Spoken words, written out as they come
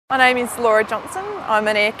My name is Laura Johnson. I'm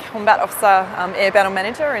an Air Combat Officer, Air Battle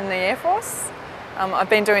Manager in the Air Force. I've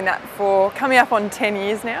been doing that for coming up on 10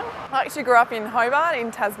 years now. I actually grew up in Hobart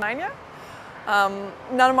in Tasmania. None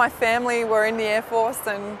of my family were in the Air Force,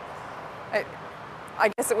 and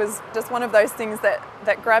I guess it was just one of those things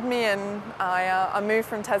that grabbed me, and I moved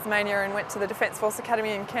from Tasmania and went to the Defence Force Academy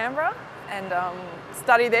in Canberra and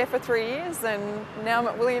studied there for 3 years, and now I'm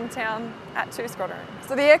at Williamtown at 2 Squadron.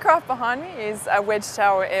 So the aircraft behind me is a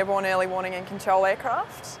Wedgetail or Airborne early warning and control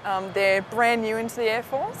aircraft. They're brand new into the Air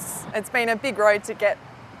Force. It's been a big road to get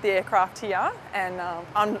the aircraft here, and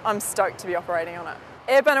I'm stoked to be operating on it.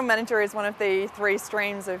 Air Battle Manager is one of the 3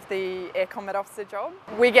 streams of the Air Combat Officer job.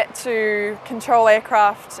 We get to control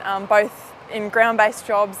aircraft both in ground-based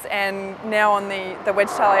jobs and now on the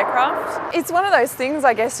Wedgetail aircraft. It's one of those things,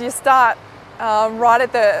 I guess, you start right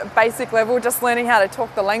at the basic level, just learning how to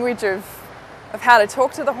talk the language of how to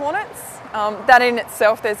talk to the Hornets. That in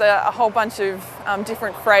itself, there's a whole bunch of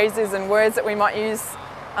different phrases and words that we might use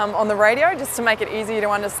on the radio just to make it easier to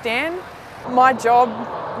understand. My job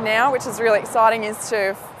now, which is really exciting, is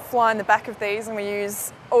to fly in the back of these, and we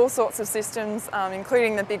use all sorts of systems,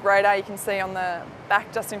 including the big radar you can see on the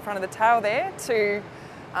back just in front of the tail there, to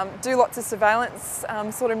do lots of surveillance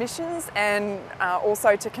sort of missions, and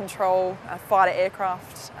also to control fighter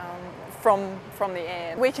aircraft from the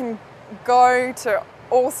air. We can go to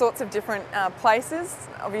all sorts of different places.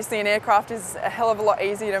 Obviously an aircraft is a hell of a lot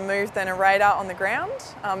easier to move than a radar on the ground.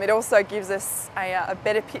 It also gives us a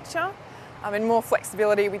better picture and more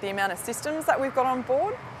flexibility with the amount of systems that we've got on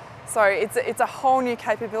board. So it's a whole new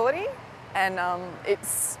capability, and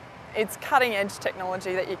it's cutting edge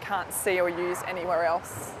technology that you can't see or use anywhere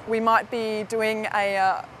else. We might be doing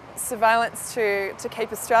a surveillance to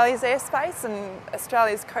keep Australia's airspace and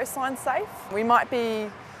Australia's coastline safe. We might be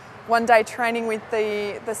one day training with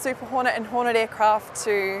the Super Hornet and Hornet aircraft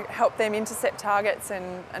to help them intercept targets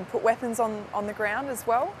and put weapons on the ground as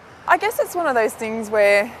well. I guess it's one of those things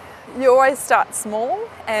where you always start small,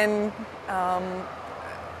 and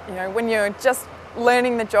you know, when you're just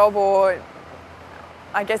learning the job, or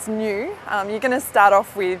I guess new, you're going to start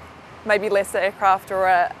off with maybe less aircraft or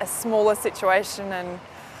a smaller situation and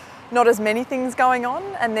not as many things going on,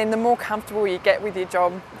 and then the more comfortable you get with your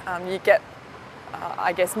job, you get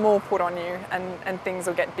I guess more put on you, and things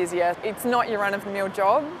will get busier. It's not your run-of-the-mill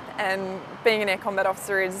job, and being an air combat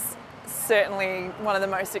officer is certainly one of the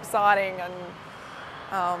most exciting and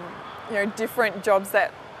you know, different jobs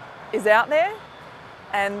that is out there.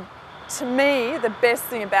 And to me, the best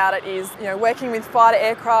thing about it is, you know, working with fighter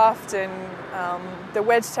aircraft and the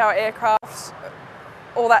Wedgetail aircraft,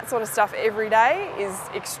 all that sort of stuff every day is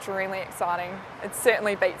extremely exciting. It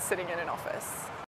certainly beats sitting in an office.